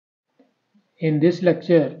In this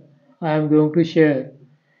lecture, I am going to share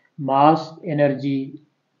mass energy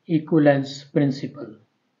equivalence principle.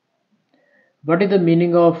 What is the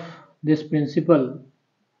meaning of this principle?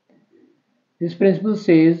 This principle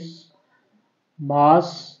says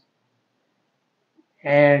mass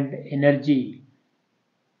and energy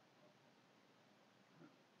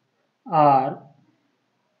are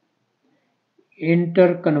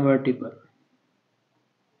interconvertible.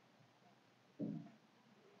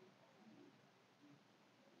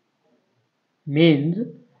 Means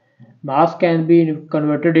mass can be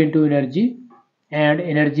converted into energy and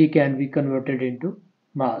energy can be converted into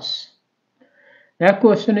mass. Next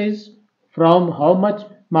question is, from how much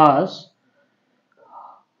mass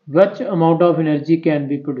which amount of energy can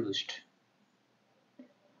be produced?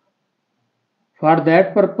 For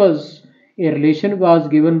that purpose, a relation was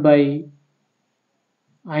given by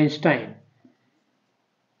Einstein.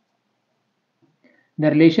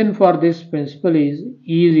 The relation for this principle is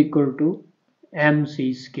E is equal to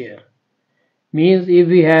mc square. Means if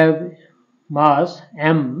we have mass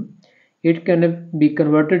m, it can be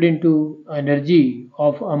converted into energy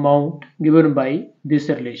of amount given by this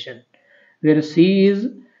relation, where c is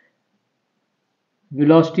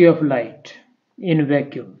velocity of light in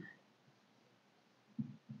vacuum.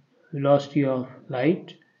 Velocity of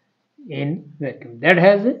light in vacuum. That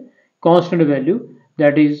has a constant value,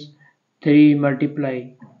 that is 3 multiply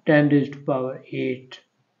 10 raised to power 8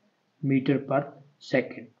 meter per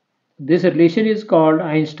second. This relation is called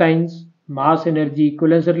Einstein's mass energy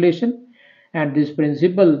equivalence relation, and this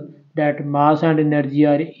principle that mass and energy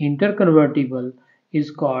are interconvertible is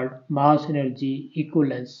called mass energy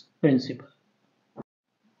equivalence principle.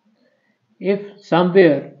 If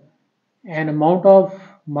somewhere an amount of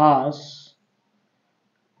mass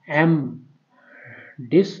m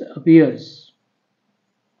disappears,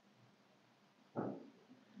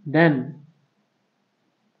 then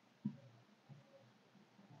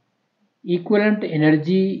equivalent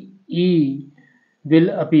energy E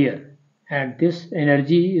will appear, and this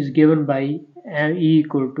energy is given by E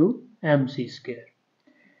equal to mc square.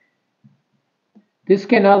 This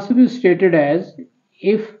can also be stated as,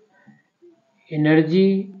 if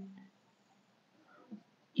energy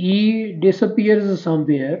E disappears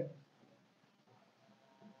somewhere,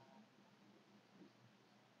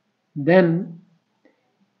 then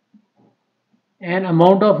an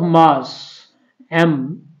amount of mass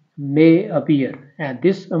m may appear, and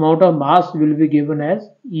this amount of mass will be given as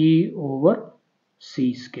E over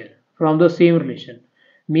c square from the same relation.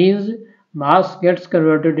 Means mass gets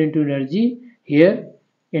converted into energy, here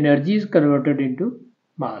energy is converted into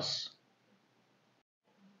mass.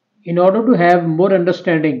 In order to have more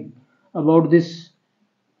understanding about this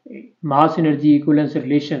mass energy equivalence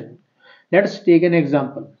relation, let's take an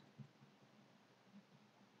example.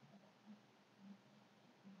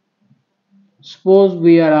 Suppose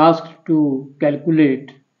we are asked to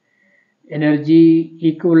calculate energy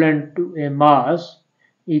equivalent to a mass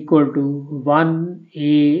equal to 1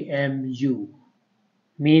 AMU.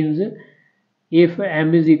 Means if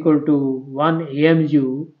m is equal to 1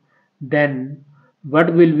 AMU, then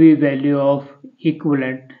what will be value of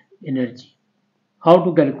equivalent energy? How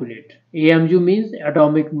to calculate? AMU means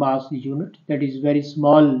atomic mass unit, that is very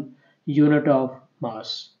small unit of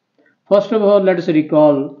mass. First of all, let us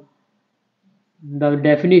recall the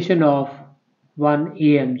definition of 1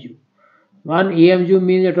 AMU. 1 AMU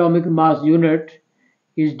means atomic mass unit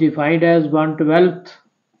is defined as 1/12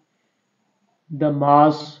 the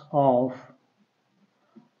mass of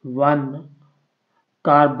one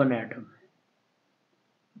carbon atom.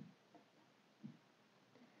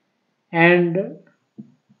 And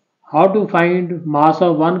how to find mass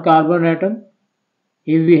of one carbon atom?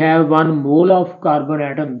 If we have 1 mole of carbon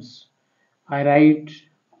atoms, I write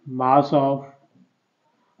mass of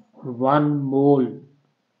 1 mole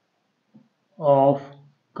of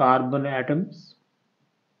carbon atoms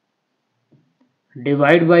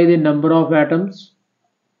divide by the number of atoms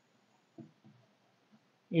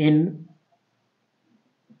in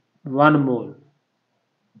 1 mole.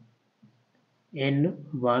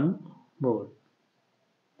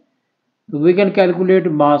 So we can calculate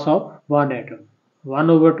mass of one atom.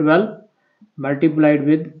 1/12 multiplied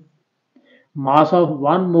with mass of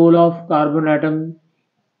 1 mole of carbon atom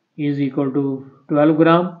is equal to 12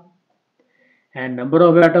 gram, and number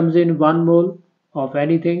of atoms in 1 mole of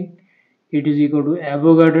anything, it is equal to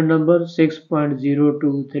Avogadro number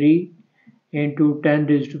 6.023 into 10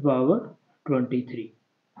 raised to power 23.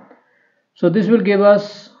 So this will give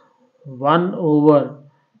us 1 over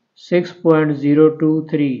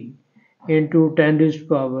 6.023 into 10 raised to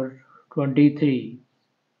power 23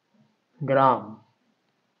 gram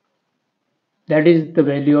That is the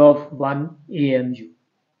value of 1 AMU.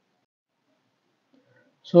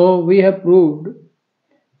 So we have proved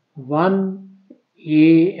 1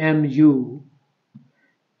 AMU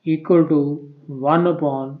equal to 1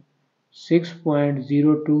 upon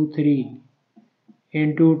 6.023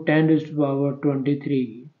 into 10 raised to the power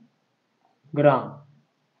 23 gram.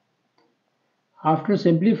 After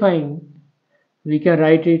simplifying, we can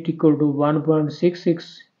write it equal to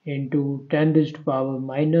 1.66 into 10 raised to the power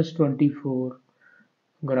minus 24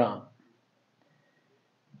 gram.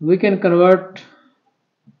 We can convert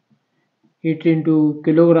it into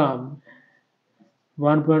kilogram.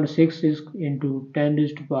 1.66 into 10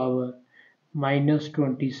 raised to the power minus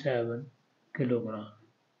 27 kilogram.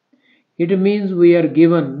 It means we are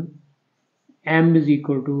given m is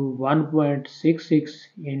equal to 1.66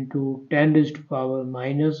 into 10 raised to the power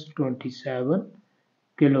minus 27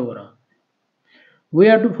 kilogram. We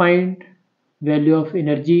have to find value of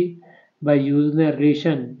energy by using the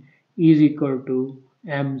relation E is equal to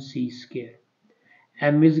mc square.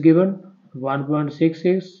 M is given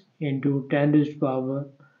 1.66 into 10 raised to the power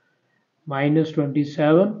minus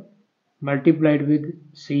 27 multiplied with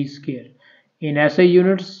c square. In SI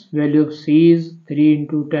units, value of c is 3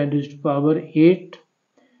 into 10 raised to the power 8.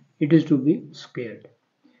 It is to be squared.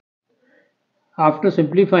 After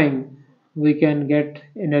simplifying, we can get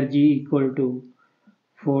energy equal to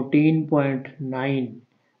 14.9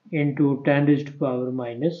 into 10 raised to the power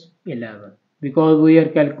minus 11. Because we are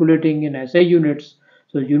calculating in SI units,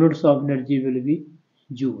 so units of energy will be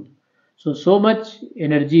joule. So much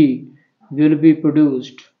energy will be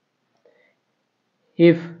produced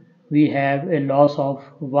if we have a loss of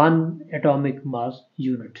 1 atomic mass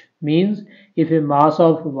unit. Means if a mass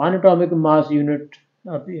of 1 atomic mass unit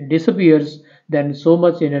disappears, then so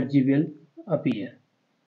much energy will appear.